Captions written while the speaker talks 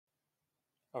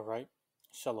All right,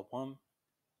 Shalom.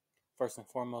 First and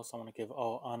foremost, I want to give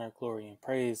all honor, glory, and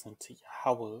praise unto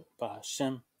Yahweh,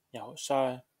 Bahashem, Yahweh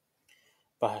Shai,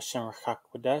 Bahashem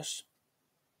Rachak.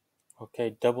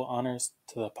 Okay, double honors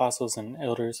to the apostles and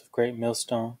elders of Great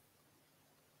Millstone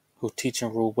who teach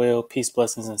and rule well. Peace,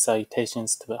 blessings, and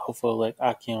salutations to the hopeful elect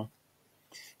Akim,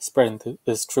 spreading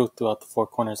this truth throughout the four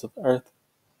corners of the earth.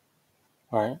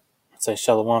 All right, say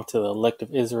Shalom to the elect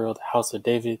of Israel, the house of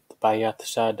David, the Bayat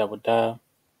Shai Dawadah.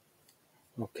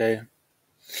 Okay,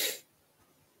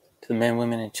 to the men,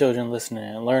 women, and children listening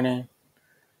and learning.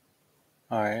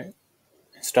 All right,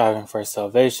 and striving for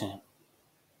salvation.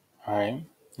 All right,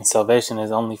 and salvation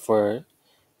is only for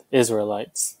the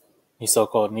Israelites, you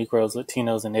so-called Negroes,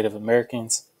 Latinos, and Native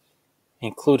Americans,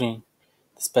 including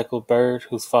the speckled bird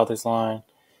whose father's line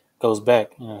goes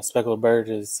back. Speckled bird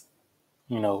is,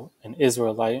 an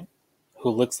Israelite who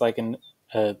looks like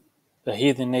a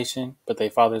heathen nation, but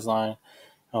their father's line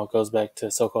goes back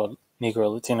to so-called Negro,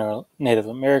 Latino, Native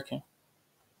American.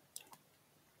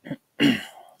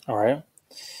 All right.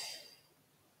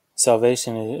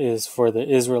 Salvation is for the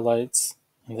Israelites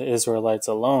and the Israelites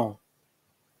alone.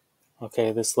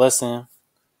 Okay, this lesson,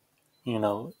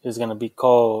 is going to be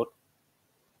called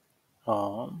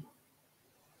Don't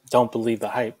Believe the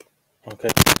Hype. Okay,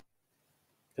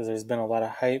 because there's been a lot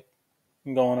of hype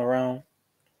going around,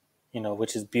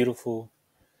 which is beautiful,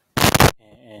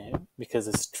 and because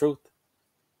it's truth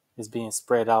is being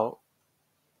spread out.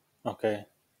 Okay,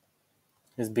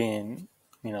 is being,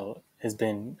 has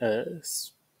been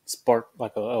sparked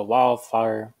like a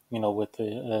wildfire, with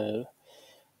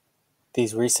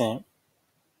these recent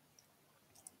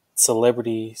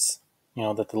celebrities,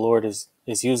 that the Lord is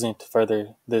using to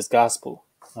further this gospel.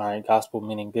 All right, gospel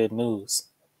meaning good news.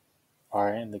 All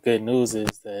right, and the good news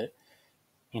is that,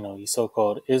 you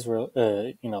so-called Israel,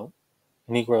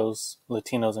 Negroes,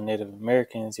 Latinos, and Native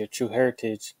Americans, your true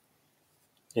heritage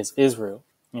is Israel,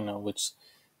 which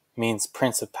means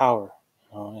Prince of Power,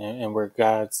 and we're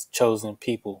God's chosen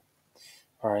people.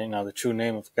 All right, now the true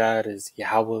name of God is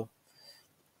Yahweh,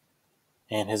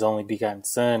 and his only begotten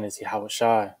son is Yahweh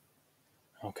Shai,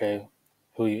 okay,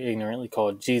 who you ignorantly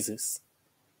call Jesus.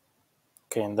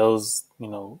 Okay, and those,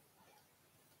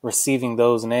 receiving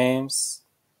those names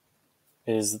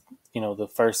is, the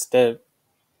first step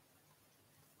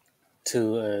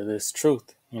to this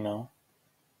truth,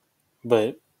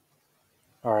 But,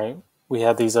 all right, we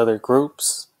have these other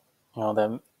groups,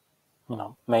 that,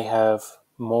 may have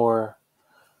more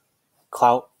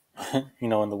clout, in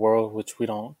the world, which we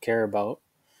don't care about.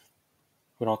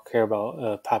 We don't care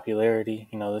about popularity.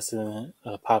 This isn't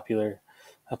a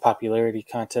popularity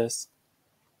contest.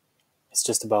 It's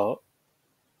just about,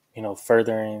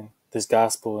 furthering this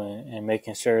gospel and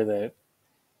making sure that,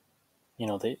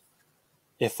 that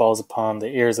it falls upon the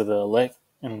ears of the elect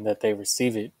and that they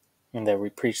receive it and that we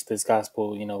preach this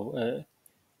gospel,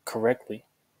 correctly.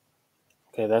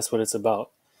 Okay, that's what it's about.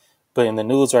 But in the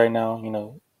news right now,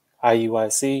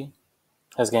 IUIC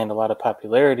has gained a lot of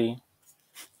popularity.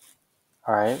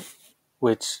 All right,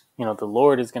 which, the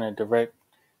Lord is going to direct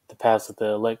the paths of the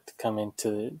elect to come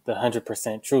into the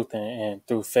 100% truth, and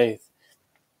through faith,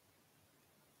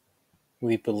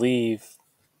 we believe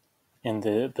in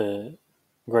the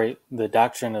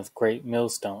doctrine of Great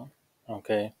Millstone,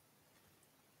 okay,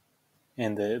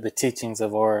 and the teachings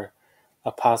of our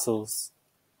apostles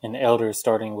and elders,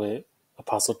 starting with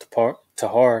Apostle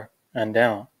Tahar and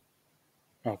down,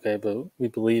 okay. But we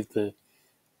believe the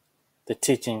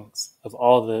teachings of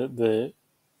all the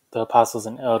apostles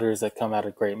and elders that come out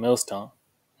of Great Millstone,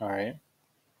 all right.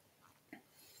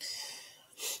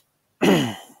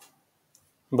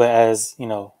 But as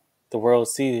the world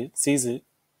sees it,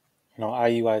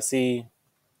 IUIC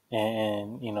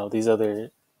and these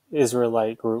other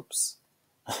Israelite groups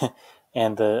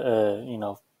and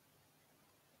the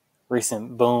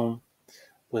recent boom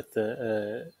with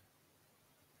the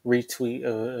retweet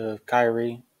of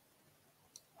Kyrie.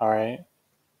 All right,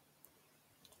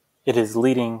 it is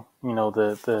leading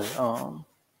the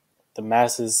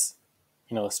masses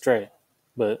astray.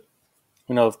 But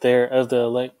if they're of the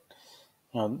elect,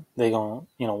 they gonna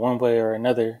one way or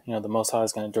another, the Most High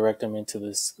is gonna direct them into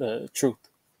this truth.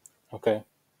 Okay,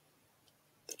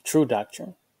 the true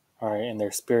doctrine. All right, and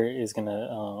their spirit is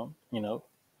gonna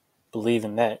believe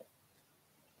in that.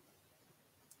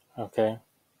 Okay,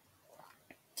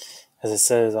 as it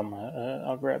says,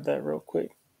 I'll grab that real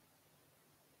quick.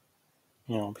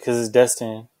 Because it's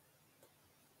destined,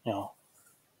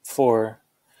 for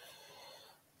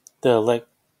the elect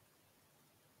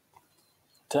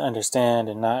to understand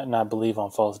and not believe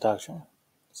on false doctrine.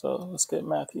 So let's get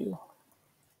Matthew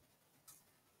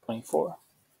 24.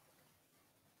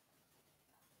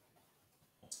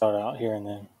 start out here and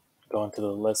then go into the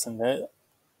lesson that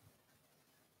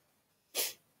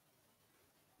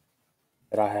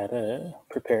I had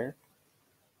prepared.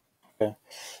 Okay.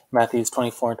 Matthew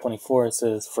 24 and 24, it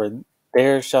says, "For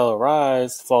there shall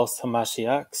arise false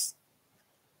Hamashiachs."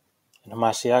 And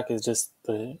Hamashiach is just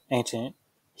the ancient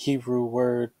Hebrew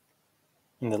word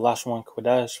in the Lashon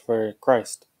Kodesh for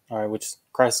Christ. All right, which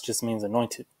Christ just means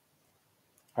anointed.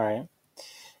 All right.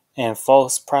 "And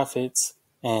false prophets,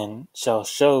 and shall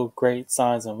show great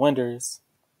signs and wonders,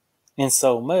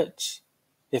 insomuch,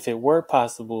 if it were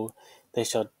possible, they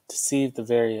shall deceive the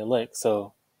very elect."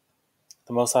 So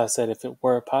the Most High said, if it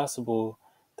were possible,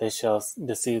 they shall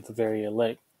deceive the very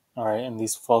elect. All right, and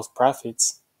these false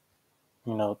prophets,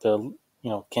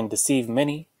 can deceive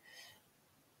many,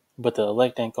 but the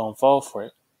elect ain't gonna fall for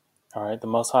it. All right, the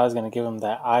Most High is gonna give them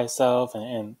that eye salve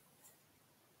and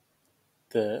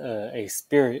the a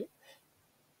spirit,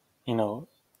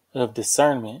 of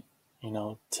discernment,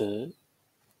 to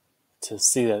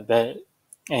see that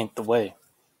ain't the way.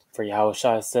 For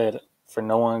Yahushua said, "For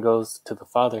no one goes to the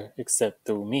Father except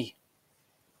through me."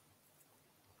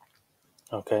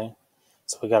 Okay,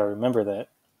 so we got to remember that.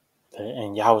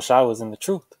 And Yahushua was in the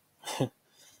truth.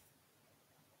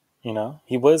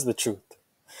 He was the truth.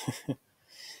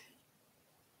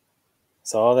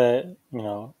 So all that,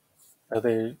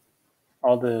 other,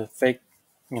 all the fake,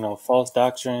 false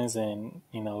doctrines and,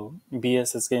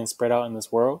 BS that's getting spread out in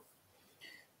this world.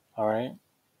 All right.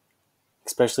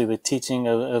 Especially the teaching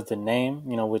of the name,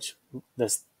 which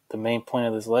that's the main point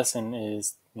of this lesson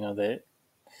is, that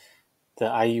the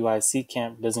IUIC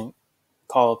camp doesn't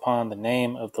call upon the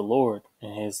name of the Lord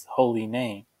and his holy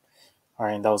name. All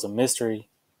right. And that was a mystery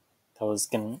that was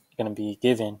going to be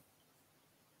given,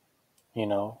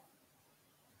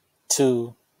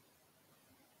 to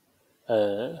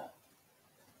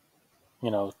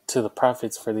to the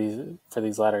prophets for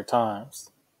these latter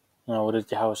times. What did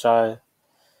Yahushua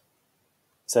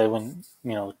say when,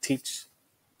 teach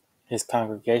his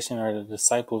congregation or the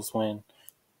disciples when,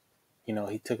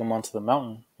 he took them onto the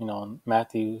mountain, in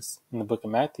the book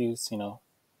of Matthews,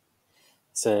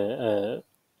 said,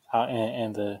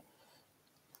 and the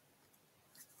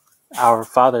Our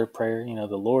Father prayer,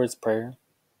 the Lord's prayer,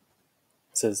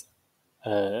 says,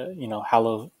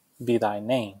 hallowed be thy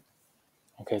name.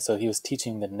 Okay, so he was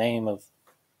teaching the name of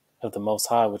the Most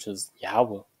High, which is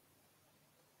Yahweh.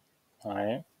 All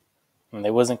right. And they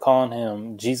wasn't calling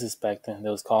him Jesus back then. They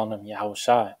was calling him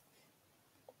Yahushua,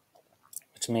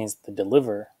 which means the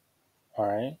deliverer. All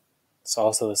right. It's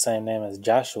also the same name as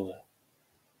Joshua.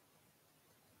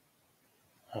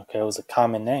 Okay, it was a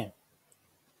common name.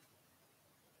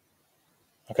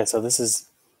 Okay, so this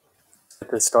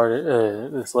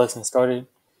lesson started.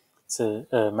 It's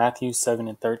Matthew 7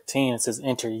 and 13. It says,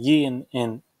 "Enter ye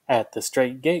in at the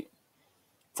straight gate,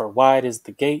 for wide is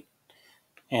the gate,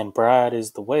 and broad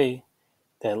is the way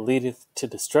that leadeth to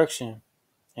destruction,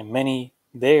 and many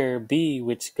there be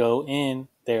which go in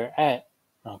thereat."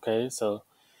 Okay, so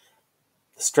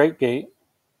the straight gate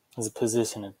is a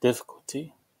position of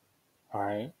difficulty. All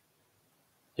right.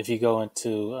 If you go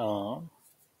into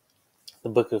the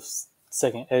book of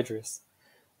Second Esdras,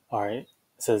 all right,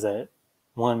 it says that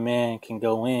one man can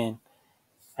go in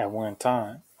at one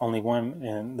time. Only one,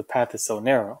 and the path is so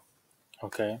narrow.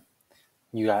 Okay.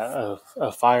 You got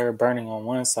a fire burning on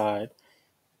one side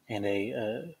and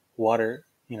a waters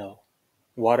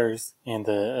in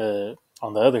the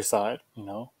on the other side.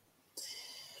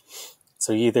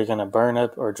 So you're either gonna burn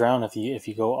up or drown if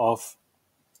you go off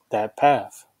that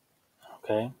path.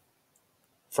 Okay.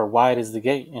 For wide is the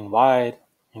gate, and wide,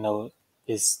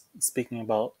 is speaking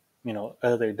about,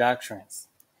 other doctrines,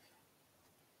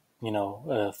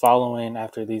 following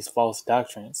after these false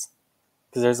doctrines.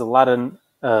 Because there's a lot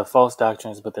of false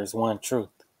doctrines, but there's one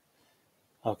truth.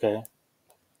 Okay.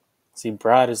 See,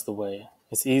 broad is the way.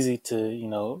 It's easy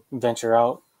to, venture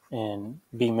out and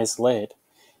be misled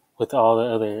with all the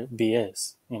other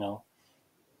BS,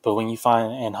 But when you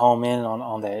find and home in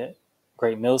on that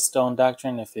great millstone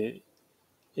doctrine, if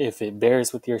it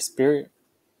bears with your spirit,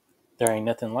 there ain't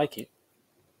nothing like it.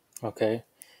 Okay.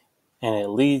 And it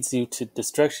leads you to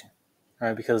destruction.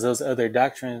 Right? Because those other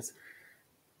doctrines,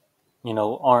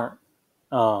 aren't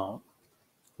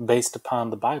based upon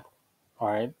the Bible. All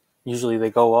right. Usually they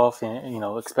go off and,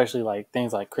 especially like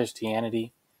things like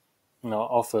Christianity,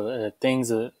 off of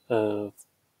things of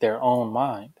their own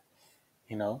mind,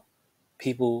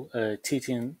 people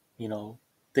teaching,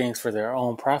 things for their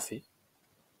own profit.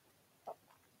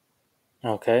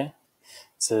 Okay.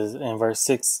 It says in verse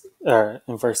 6 or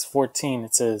in verse 14,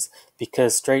 it says,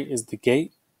 "Because straight is the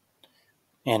gate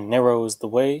and narrow is the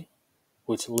way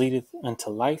which leadeth unto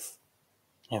life,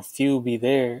 and few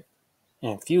there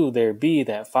be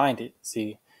that find it.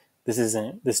 See,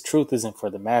 this truth isn't for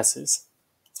the masses,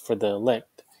 it's for the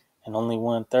elect, and only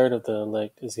 1/3 of the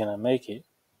elect is gonna make it.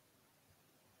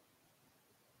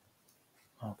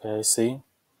 Okay, see?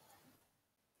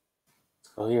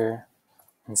 So here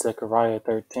in Zechariah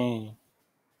 13,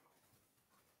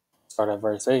 start at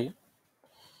verse 8.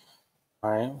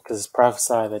 All right, because it's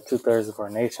prophesied that 2/3 of our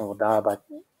nation will die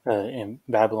in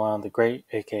Babylon the Great,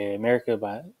 aka America,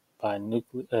 by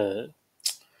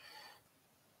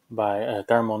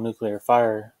thermonuclear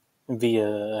fire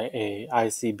via a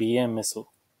ICBM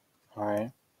missile. All right,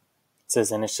 it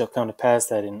says, and it shall come to pass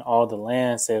that in all the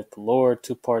land, saith the Lord,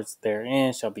 2 parts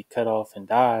therein shall be cut off and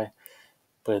die,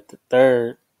 but the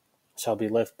third shall be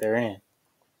left therein.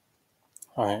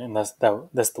 All right, and that's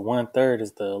the 1/3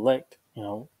 is the elect,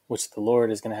 which the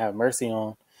Lord is going to have mercy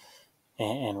on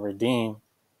and redeem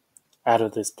out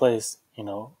of this place,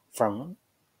 from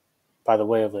by the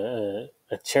way of a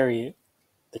chariot,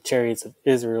 the chariots of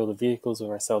Israel, the vehicles of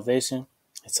our salvation,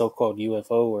 a so-called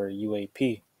UFO or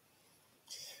UAP.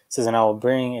 It says, and I will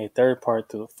bring a third part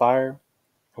through the fire,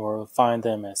 and will refine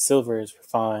them as silver is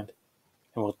refined,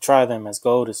 and will try them as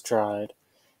gold is tried.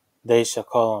 They shall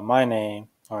call on my name.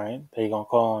 All right, they're going to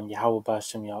call on Yahweh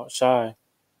Bashem Yahushai,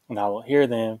 and I will hear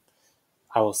them.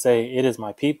 I will say, it is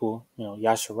my people,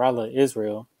 Yasharallah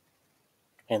Israel,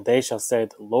 and they shall say,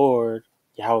 the Lord,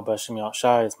 Yahweh Bashem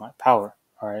Yahushai, is my power.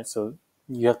 All right, so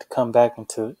you have to come back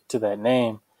into that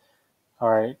name, all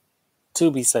right,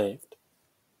 to be saved.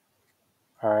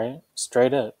 All right,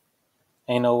 straight up.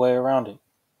 Ain't no way around it.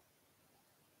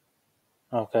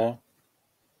 Okay.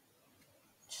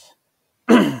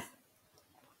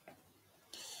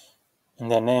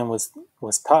 And that name was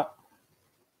taught,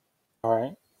 all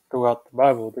right, throughout the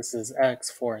Bible. This is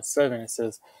Acts 4 and 7. It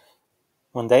says,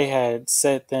 when they had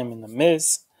set them in the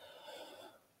midst,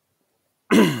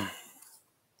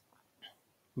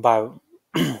 by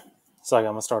so I'm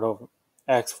gonna start over.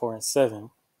 Acts 4 and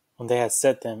 7. When they had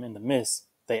set them in the midst,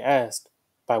 they asked,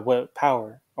 by what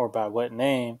power or by what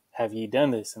name have ye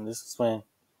done this? And this is when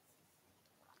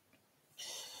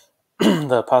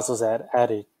the apostles had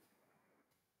added,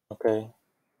 okay,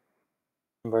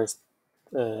 in verse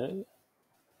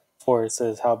 4, it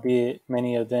says, howbeit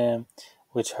many of them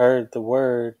which heard the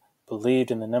word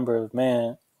believed, in the number of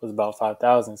men was about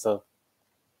 5,000. So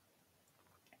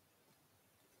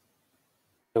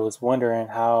it was wondering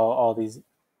how all these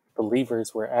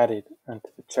believers were added unto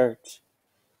the church.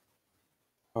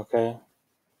 Okay.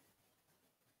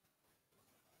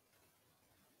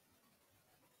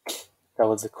 That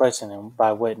was the question. And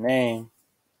by what name?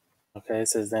 Okay. It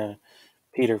says, then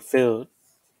Peter filled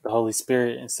the Holy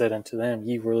Spirit and said unto them,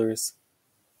 ye rulers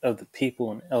of the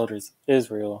people and elders of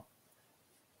Israel,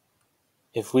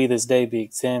 if we this day be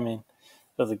examined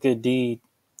of the good deed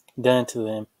done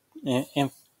to the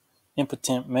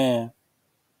impotent man,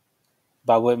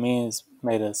 by what means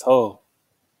made us whole,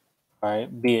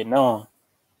 right? Be it known.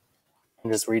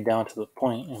 And just read down to the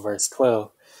point in verse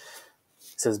 12.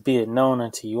 It says, be it known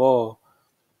unto you all,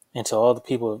 and to all the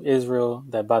people of Israel,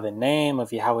 that by the name of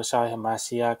Yahushua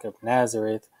HaMashiach of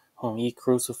Nazareth, whom ye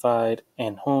crucified,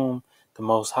 and whom the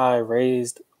Most High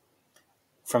raised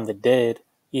from the dead,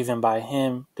 even by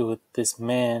him doeth this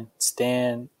man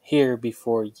stand here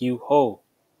before you whole.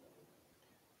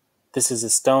 This is a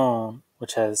stone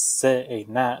which has set a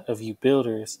knot of you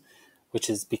builders, which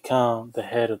has become the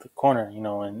head of the corner.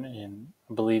 And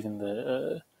I believe in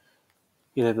the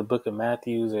either the book of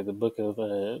Matthew or the book of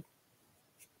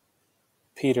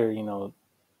Peter.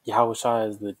 Yahushua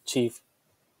is the chief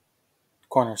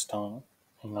cornerstone.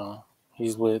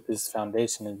 He's what this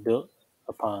foundation is built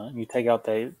upon. You take out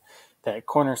that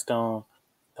cornerstone,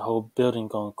 the whole building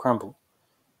gonna crumble.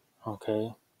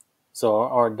 Okay, so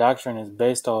our doctrine is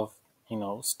based off,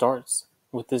 starts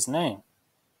with this name.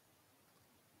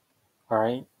 All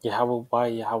right, Yahweh by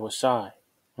Yahweh Shai.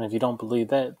 And if you don't believe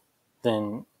that,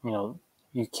 then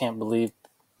you can't believe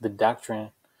the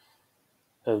doctrine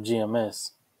of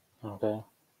GMS. Okay.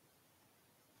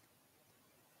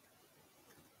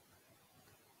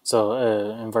 So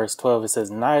in verse 12 it says,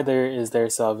 neither is there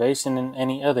salvation in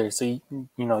any other. So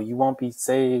you won't be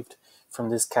saved from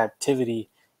this captivity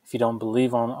if you don't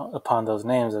believe upon those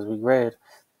names, as we read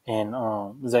in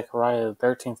Zechariah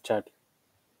 13th chapter.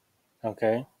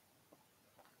 Okay.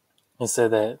 It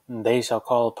said that they shall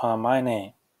call upon my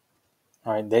name.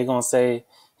 All right, they're gonna say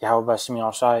Yahweh Bashem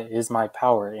Yahushai is my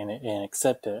power and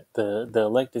accept it. The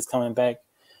elect is coming back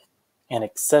and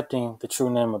accepting the true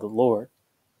name of the Lord.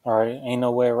 All right, ain't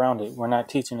no way around it. We're not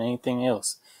teaching anything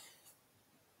else.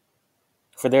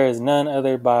 For there is none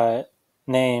other by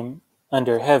name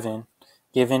under heaven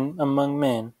given among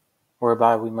men,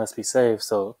 whereby we must be saved.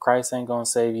 So Christ ain't gonna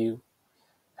save you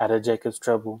out of Jacob's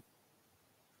trouble.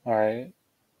 All right.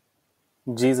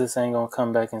 Jesus ain't gonna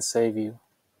come back and save you.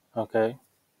 Okay.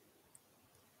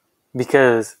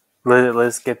 Because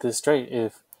let's get this straight.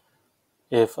 If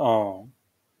we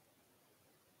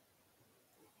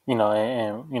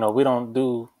don't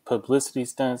do publicity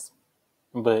stunts,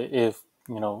 but if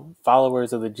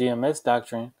followers of the GMS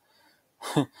doctrine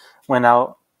went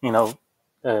out,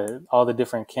 all the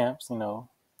different camps,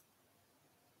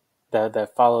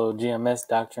 that follow GMS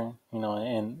doctrine,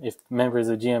 and if members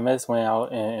of GMS went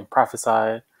out and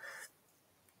prophesied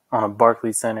on a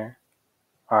Barclays Center,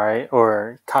 all right,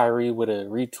 or Kyrie would have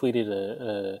retweeted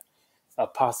a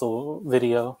apostle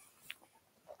video,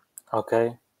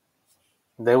 okay,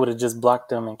 they would have just blocked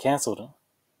them and canceled them.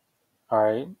 All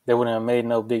right, they wouldn't have made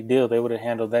no big deal. They would have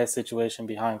handled that situation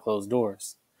behind closed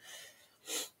doors.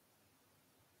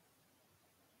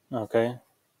 Okay,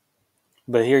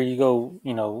 but here you go,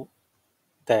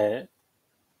 that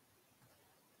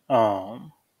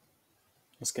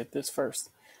let's get this first.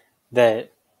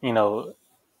 That the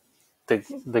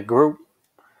group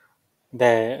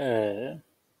that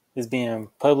is being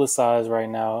publicized right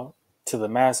now to the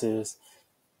masses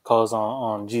calls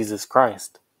on Jesus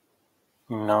Christ.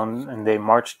 And they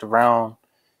marched around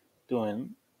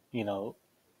doing,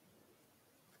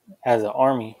 as an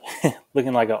army,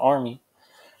 looking like an army.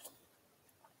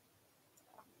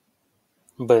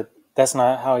 But that's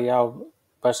not how y'all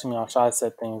Bashim Shai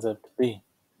set things up to be.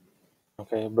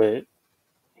 Okay, but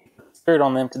spirit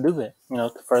on them to do that,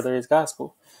 to further his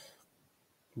gospel.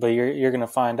 But you're gonna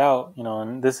find out,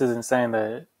 and this isn't saying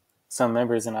that some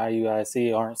members in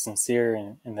IUIC aren't sincere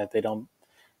and that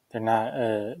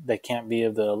they can't be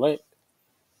of the elect.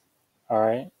 All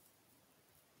right.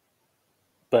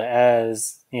 But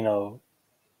as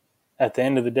at the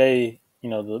end of the day, the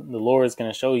Lord is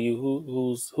going to show you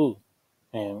who's who,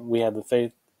 and we have the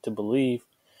faith to believe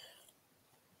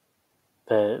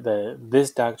that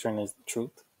this doctrine is the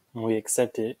truth, and we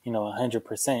accept it,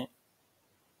 100%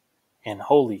 and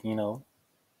wholly.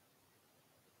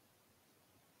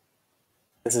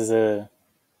 This is a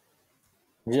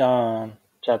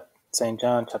St.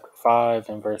 John chapter 5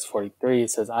 and verse 43.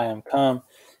 It says, "I am come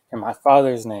in my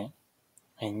Father's name,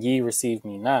 and ye receive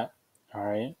me not." All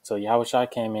right. So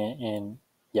Yahushua came in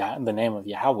the name of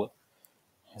Yahweh.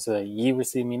 And so ye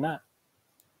receive me not.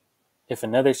 If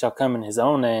another shall come in his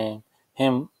own name,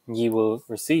 him ye will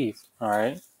receive. All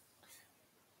right.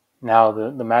 Now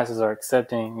the masses are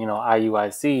accepting,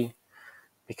 IUIC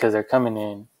because they're coming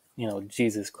in,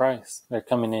 Jesus Christ. They're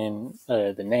coming in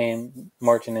the name,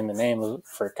 marching in the name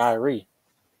for Kyrie.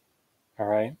 All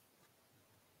right.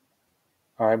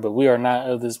 All right. But we are not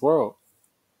of this world.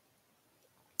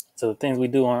 So the things we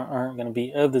do aren't going to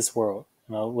be of this world.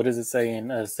 What does it say in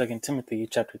 2 Timothy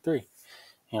chapter 3?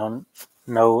 No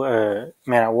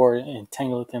man at war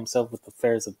entangleth himself with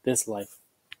affairs of this life.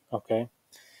 Okay.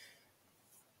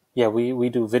 Yeah, we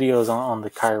do videos on the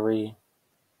Kyrie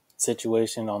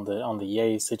situation, on the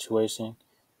Ye situation,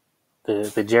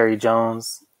 the Jerry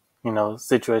Jones,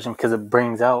 situation, because it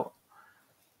brings out,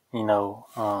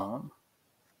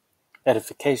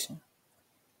 edification.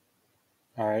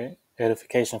 All right.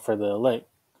 Edification for the elect.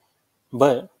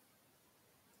 But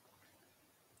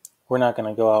we're not going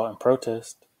to go out and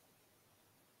protest.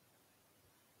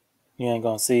 You ain't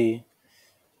going to see,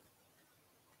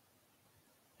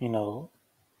 the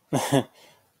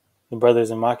brothers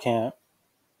in my camp,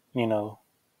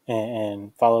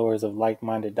 and followers of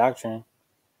like-minded doctrine.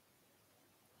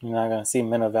 You're not going to see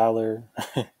men of valor,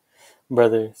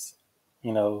 brothers,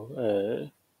 and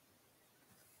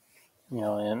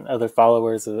other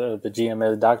followers of the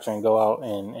GMS doctrine go out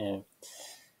and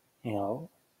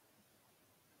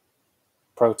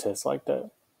protest like that.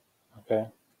 Okay.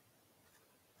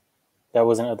 That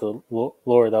wasn't of the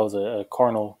Lord. That was a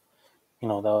carnal, that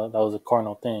was a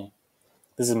carnal thing.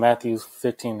 This is Matthew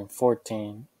 15 and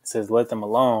 14. It says, "Let them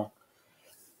alone."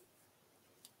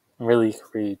 Really, you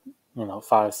could read,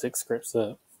 5, 6 scripts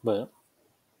up, but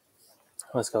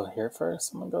let's go here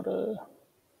first. I'm going to go to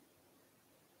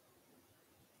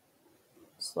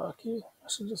Slacky. I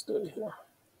should just do it here.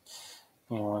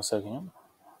 Give me 1 second.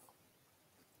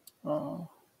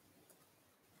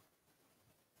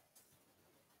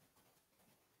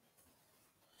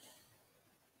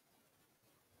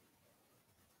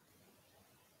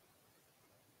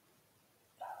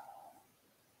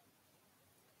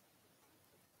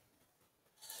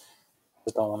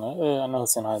 Just don't want to. I know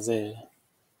it's in Isaiah.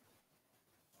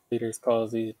 Leaders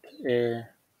cause thee to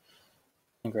err.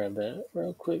 And grab that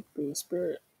real quick through the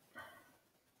spirit.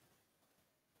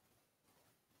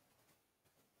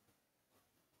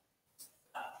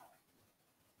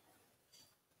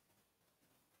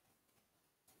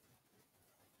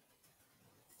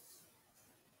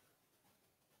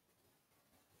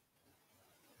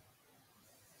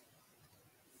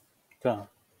 Okay.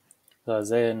 So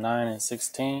Isaiah 9 and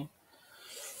 16.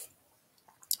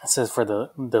 It says, "For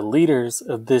the leaders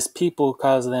of this people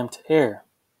cause them to err,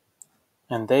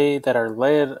 and they that are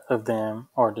led of them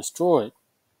are destroyed."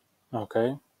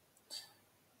 Okay.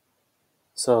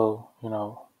 So,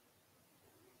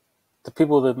 the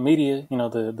people, the media,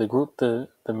 the group, the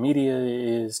media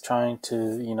is trying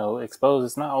to, expose.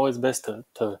 It's not always best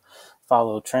to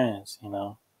follow trends,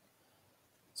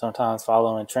 Sometimes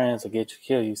following trends will get you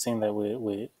killed. You've seen that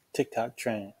with TikTok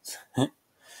trends.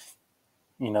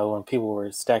 When people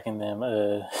were stacking them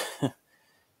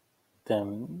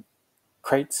them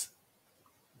crates,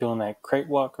 doing that crate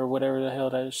walk or whatever the hell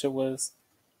that shit was,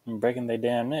 and breaking their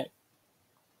damn neck.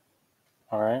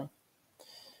 All right.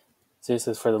 So it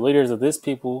says, "For the leaders of this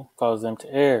people cause them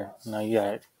to err." Now you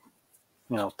got,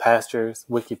 pastors,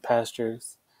 wicked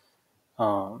pastors,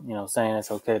 saying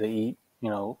it's okay to eat,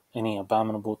 any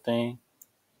abominable thing.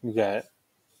 You got,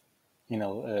 you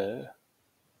know,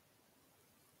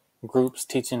 groups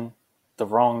teaching the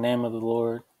wrong name of the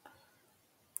Lord,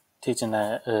 teaching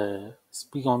that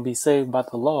we're going to be saved by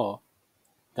the law.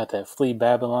 Got that flee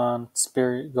Babylon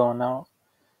spirit going out,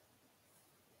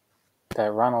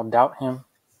 that Ronald doubt him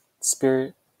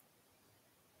spirit.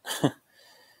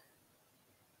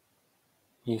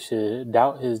 You should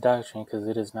doubt his doctrine because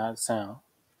it is not sound,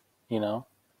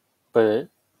 But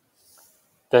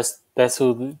that's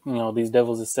who these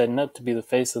devils are setting up to be the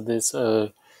face of this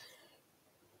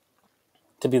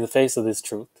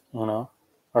truth, or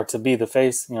to be the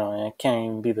face, and it can't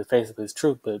even be the face of this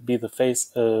truth, but be the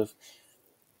face of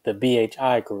the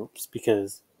BHI groups,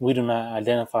 because we do not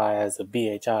identify as a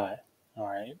BHI, all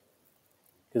right?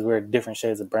 Because we're different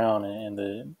shades of brown,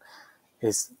 and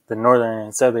it's the northern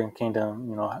and southern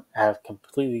kingdom, have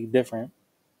completely different,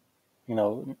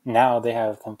 now they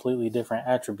have completely different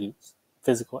attributes,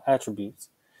 physical attributes,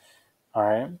 all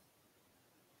right?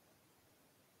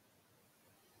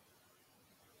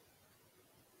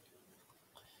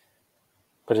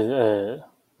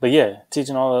 But yeah,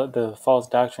 teaching all of the false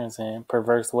doctrines and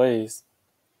perverse ways,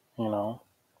 that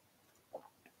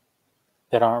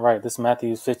aren't right. This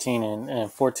Matthew 15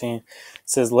 and 14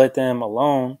 says, "Let them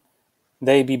alone.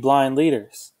 They be blind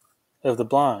leaders of the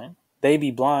blind. They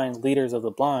be blind leaders of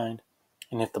the blind.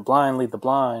 And if the blind lead the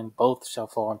blind, both shall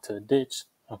fall into a ditch."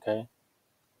 Okay.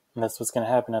 And that's what's going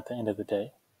to happen at the end of the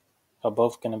day. They're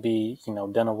both going to be,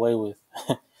 done away with.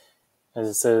 As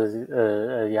it says,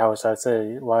 Yahushua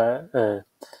said, "Why,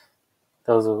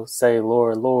 those who say,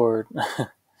 Lord, Lord,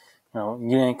 you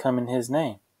didn't come in his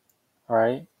name." All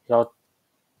right. Y'all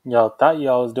thought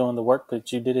y'all was doing the work, but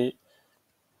you did it,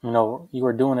 you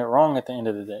were doing it wrong at the end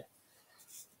of the day.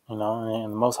 And the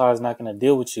Most High is not going to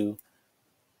deal with you,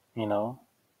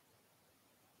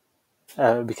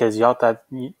 because y'all thought,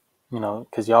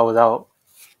 because y'all was out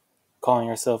calling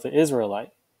yourself an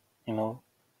Israelite,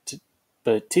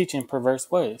 but teaching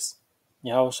perverse ways.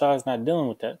 Yahushua is not dealing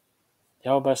with that.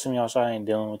 Yahushua ain't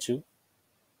dealing with you.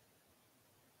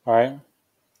 All right.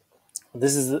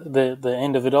 This is the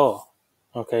end of it all.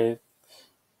 Okay.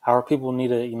 Our people need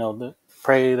to,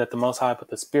 pray that the Most High put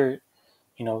the spirit,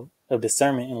 of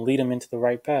discernment and lead them into the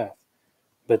right path.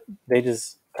 But they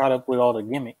just caught up with all the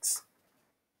gimmicks.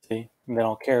 See, and they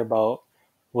don't care about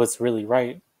what's really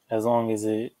right as long as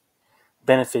it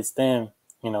benefits them.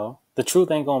 The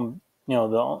truth ain't gonna,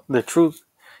 the truth.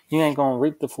 You ain't gonna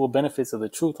reap the full benefits of the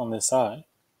truth on this side.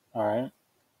 All right.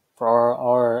 For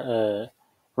our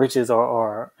riches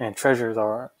are and treasures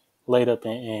are laid up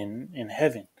in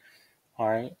heaven. All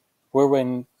right. We're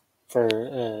waiting for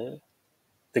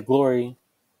the glory,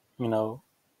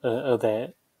 of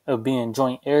that, of being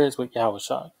joint heirs with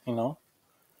Yahushua.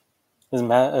 This is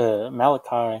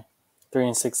Malachi 3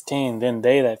 and 16. "Then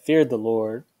they that feared the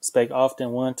Lord spake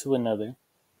often one to another.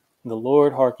 The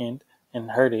Lord hearkened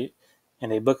and heard it,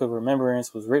 and a book of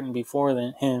remembrance was written before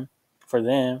him for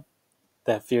them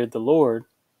that feared the Lord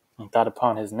and thought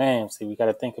upon his name." See, we got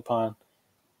to think upon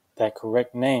that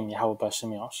correct name, Yahweh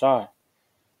Bashem Yahushai.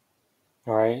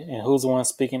 All right, and who's the one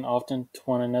speaking often to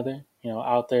one another?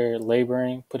 Out there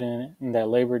laboring, putting in that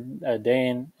labor day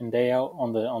in and day out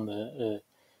on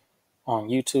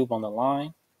YouTube on the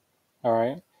line. All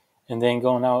right, and then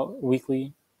going out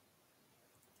weekly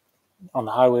on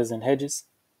the highways and hedges.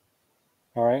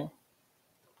 All right,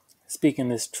 speaking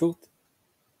this truth.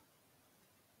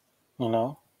 And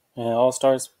it all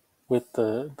starts with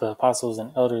the apostles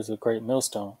and elders of Great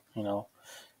Millstone.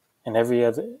 And every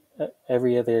other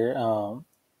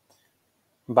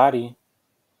body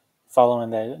following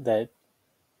that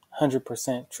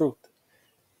 100% truth.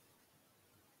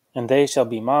 "And they shall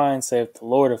be mine, saith the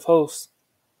Lord of hosts."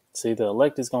 See, the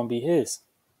elect is going to be his.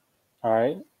 All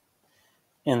right.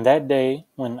 in that day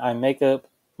when I make up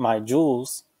my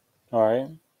jewels, all right,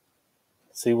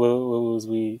 see what was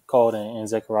we called in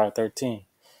Zechariah 13,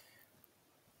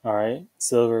 all right,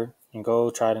 silver and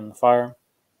gold tried in the fire,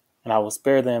 and I will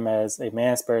spare them as a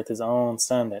man spareth his own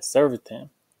son that serveth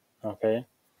him, okay.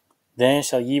 Then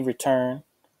shall ye return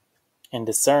and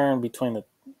discern between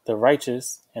the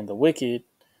righteous and the wicked,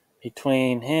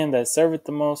 between him that serveth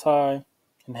the Most High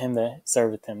and him that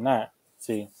serveth him not.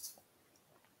 See,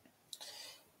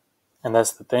 and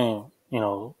that's the thing,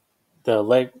 the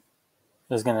elect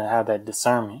is going to have that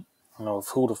discernment, of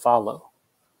who to follow.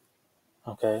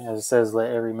 Okay, as it says,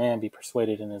 let every man be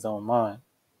persuaded in his own mind.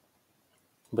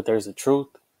 But there's a truth,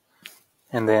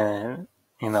 and then,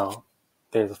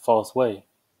 there's a false way.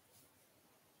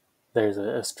 There's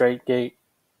a straight gate.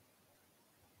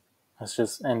 Let's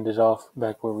just end it off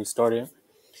back where we started.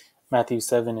 Matthew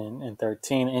 7 and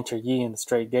 13, enter ye in the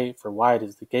straight gate, for wide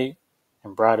is the gate,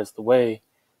 and broad is the way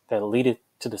that leadeth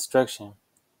to destruction,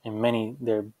 and many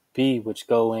there be which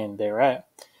go in thereat.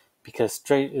 Because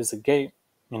straight is the gate,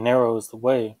 and narrow is the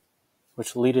way,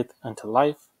 which leadeth unto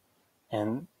life,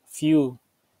 and few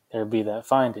there be that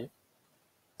find it.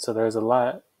 So there's a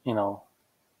lot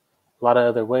of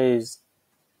other ways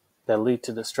that lead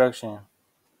to destruction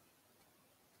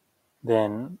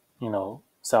than,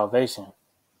 salvation.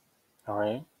 All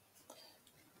right.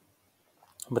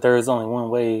 But there is only one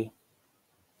way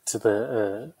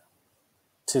to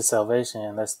salvation,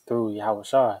 and that's through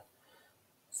Yahushua,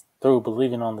 through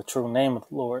believing on the true name of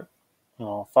the Lord,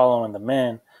 following the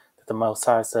men that the Most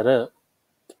High set up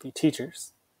to be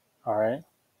teachers. All right.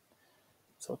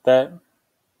 So with that,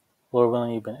 Lord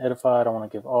willing, you've been edified. I want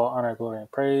to give all honor, glory,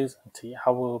 and praise unto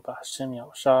Yahweh, Ba'Hashem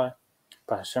Yahushai,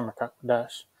 Ba'Hashem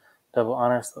Rakakadash. Double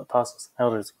honors to the apostles and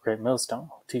elders of Great Millstone,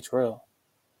 who teach well,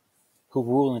 who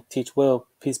rule and teach well.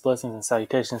 Peace, blessings, and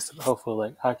salutations to the hopeful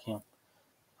elect Hakim.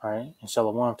 All right, and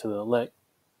shalom to the elect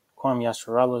Kwam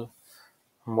Yasharala,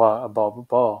 Mwa Abal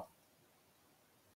Babal.